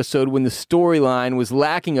episode to episode. When the storyline was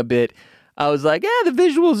lacking a bit, I was like, the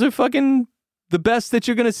visuals are fucking the best that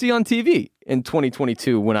you're going to see on TV in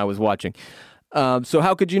 2022 when I was watching. So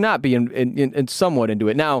how could you not be in somewhat into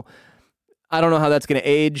it? Now, I don't know how that's going to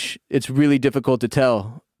age. It's really difficult to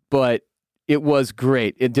tell, but it was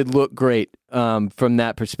great. It did look great from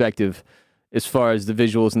that perspective as far as the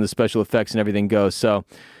visuals and the special effects and everything goes. So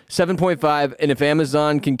 7.5, and if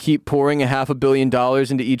Amazon can keep pouring $500 million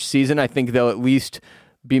into each season, I think they'll at least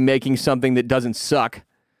be making something that doesn't suck,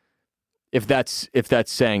 if that's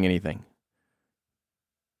saying anything.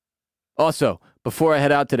 Also, before I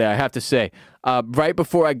head out today, I have to say, right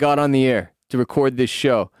before I got on the air to record this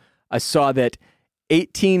show, I saw that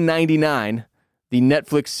 1899, the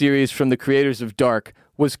Netflix series from the creators of Dark,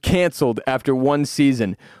 was canceled after one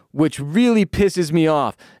season, which really pisses me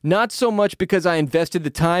off. Not so much because I invested the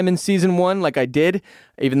time in season 1 like I did,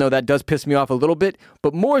 even though that does piss me off a little bit,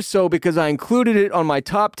 but more so because I included it on my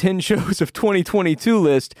top 10 shows of 2022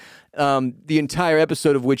 list, the entire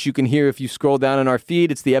episode of which you can hear if you scroll down on our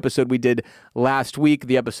feed. It's the episode we did last week,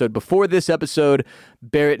 the episode before this episode.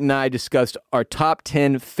 Barrett and I discussed our top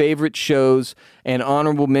 10 favorite shows and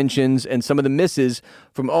honorable mentions and some of the misses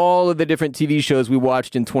from all of the different TV shows we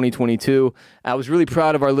watched in 2022. I was really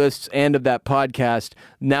proud of our lists and of that podcast.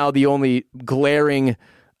 Now the only glaring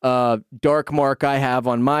dark mark I have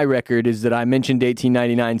on my record is that I mentioned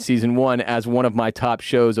 1899 season 1 as one of my top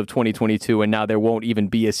shows of 2022, and now there won't even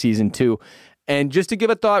be a season 2. And just to give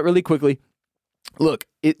a thought really quickly, look,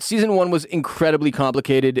 season 1 was incredibly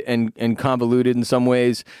complicated and convoluted in some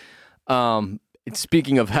ways.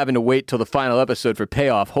 Speaking of having to wait till the final episode for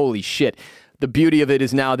payoff, holy shit. The beauty of it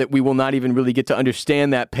is now that we will not even really get to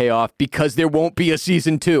understand that payoff because there won't be a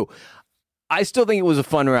season 2. I still think it was a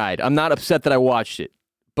fun ride. I'm not upset that I watched it.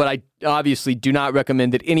 But I obviously do not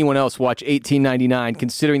recommend that anyone else watch 1899,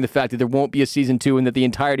 considering the fact that there won't be a season 2 and that the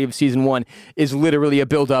entirety of season 1 is literally a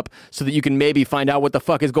build-up so that you can maybe find out what the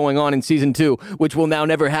fuck is going on in season 2, which will now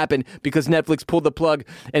never happen because Netflix pulled the plug.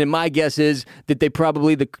 And my guess is that they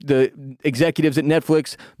probably, the executives at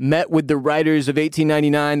Netflix, met with the writers of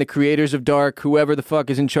 1899, the creators of Dark, whoever the fuck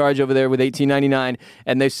is in charge over there with 1899,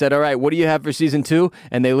 and they said, all right, what do you have for season 2?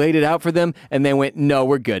 And they laid it out for them, and they went, no,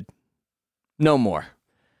 we're good. No more.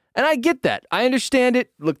 And I get that. I understand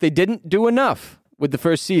it. Look, they didn't do enough with the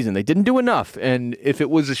first season. They didn't do enough. And if it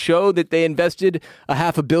was a show that they invested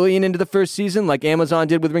 $500 million into the first season, like Amazon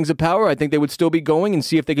did with Rings of Power, I think they would still be going and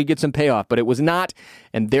see if they could get some payoff. But it was not,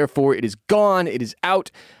 and therefore it is gone. It is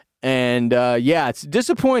out. And it's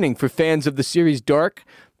disappointing for fans of the series Dark,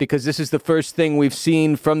 because this is the first thing we've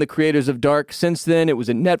seen from the creators of Dark since then. It was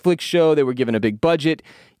a Netflix show. They were given a big budget.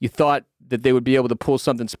 You thought that they would be able to pull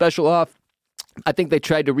something special off. I think they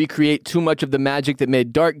tried to recreate too much of the magic that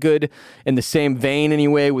made Dark good in the same vein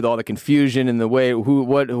anyway, with all the confusion and the way, who,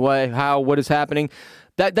 what, why, how, what is happening.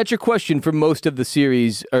 That's your question for most of the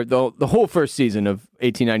series, or the whole first season of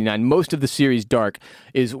 1899. Most of the series Dark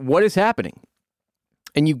is what is happening.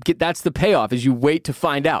 And that's the payoff, is you wait to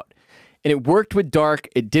find out. And it worked with Dark.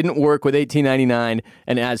 It didn't work with 1899,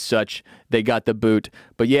 and as such, they got the boot.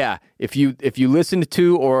 But yeah, if you listened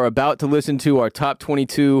to or are about to listen to our top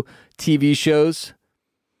 22 TV shows,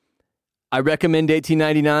 I recommend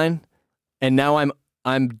 1899, and now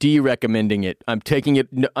I'm de-recommending it. I'm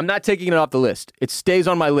not taking it off the list. It stays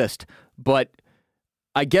on my list, but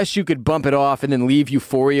I guess you could bump it off and then leave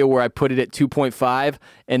Euphoria where I put it at 2.5,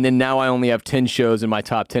 and then now I only have 10 shows in my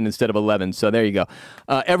top 10 instead of 11. So there you go.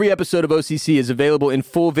 Every episode of OCC is available in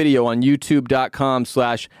full video on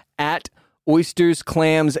youtube.com/@Oysters,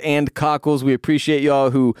 Clams, and Cockles. We appreciate y'all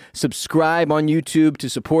who subscribe on YouTube to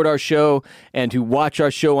support our show and who watch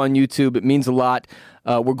our show on YouTube. It means a lot.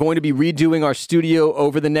 We're going to be redoing our studio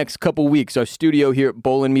over the next couple weeks. Our studio here at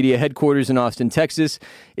Bolin Media headquarters in Austin, Texas,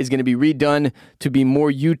 is going to be redone to be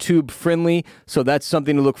more YouTube friendly. So that's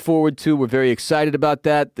something to look forward to. We're very excited about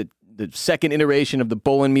that. The second iteration of the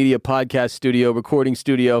Bolin Media podcast studio, recording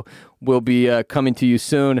studio, will be coming to you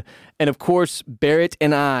soon. And of course, Barrett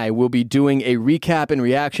and I will be doing a recap and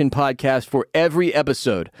reaction podcast for every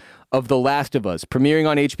episode of The Last of Us, premiering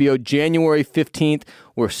on HBO January 15th.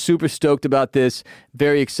 We're super stoked about this.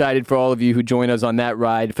 Very excited for all of you who join us on that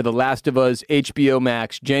ride. For The Last of Us, HBO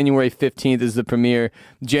Max, January 15th is the premiere.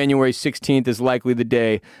 January 16th is likely the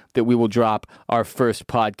day that we will drop our first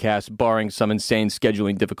podcast, barring some insane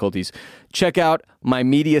scheduling difficulties. Check out my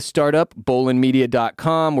media startup,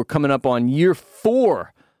 bolinmedia.com. We're coming up on year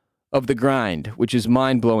 4 of the grind, which is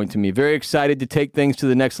mind-blowing to me. Very excited to take things to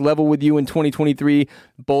the next level with you in 2023.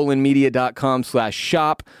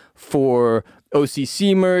 bolinmedia.com/shop for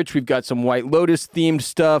OCC merch. We've got some White Lotus themed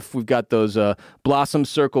stuff. We've got those Blossom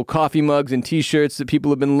Circle coffee mugs and t-shirts that people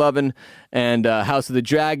have been loving, and House of the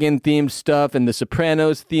Dragon themed stuff, and the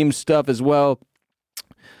Sopranos themed stuff as well.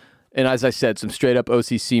 And as I said, some straight up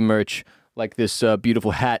OCC merch, like this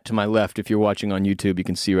beautiful hat to my left. If you're watching on YouTube, you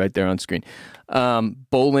can see right there on screen.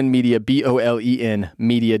 Bolin Media, BOLEN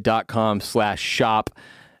media.com/shop.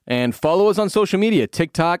 And follow us on social media.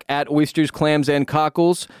 TikTok @Oysters, Clams, and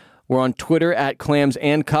Cockles. We're on Twitter @Clams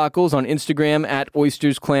and Cockles. On Instagram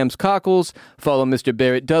 @Oysters, Clams, Cockles. Follow Mr.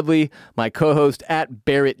 Barrett Dudley, my co-host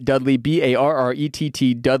 @Barrett Dudley,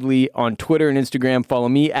 BARRETT Dudley on Twitter and Instagram. Follow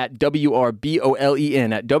me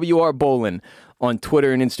 @WRBOLEN, @WRBolin on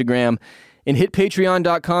Twitter and Instagram. And hit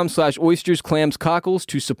patreon.com/Oysters, Clams, Cockles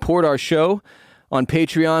to support our show. On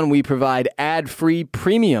Patreon, we provide ad-free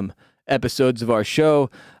premium episodes of our show.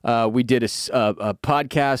 We did a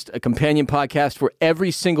podcast, a companion podcast for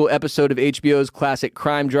every single episode of HBO's classic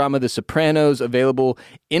crime drama, The Sopranos, available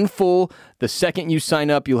in full. The second you sign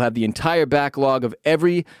up, you'll have the entire backlog of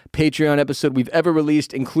every Patreon episode we've ever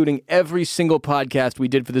released, including every single podcast we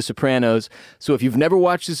did for The Sopranos. So if you've never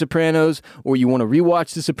watched The Sopranos, or you want to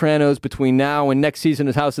rewatch The Sopranos between now and next season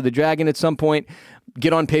of House of the Dragon at some point,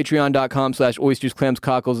 get on patreon.com/Oysters, Clams,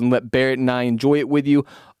 Cockles and let Barrett and I enjoy it with you.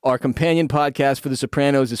 Our companion podcast for The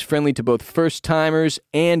Sopranos is friendly to both first-timers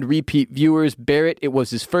and repeat viewers. Barrett, it was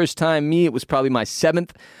his first time. Me, it was probably my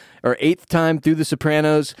 7th or 8th time through The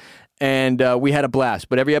Sopranos. And we had a blast.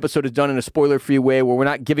 But every episode is done in a spoiler-free way where we're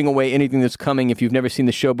not giving away anything that's coming. If you've never seen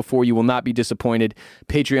the show before, you will not be disappointed.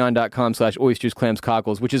 Patreon.com/Oysters, Clams,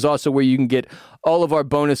 Cockles, which is also where you can get all of our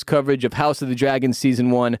bonus coverage of House of the Dragon Season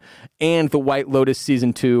 1 and The White Lotus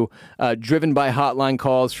Season 2, driven by hotline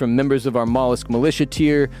calls from members of our Mollusk Militia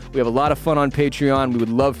tier. We have a lot of fun on Patreon. We would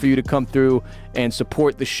love for you to come through and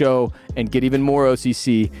support the show and get even more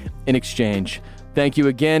OCC in exchange. Thank you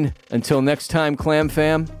again. Until next time, Clam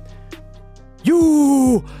Fam.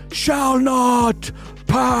 You shall not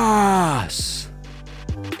pass.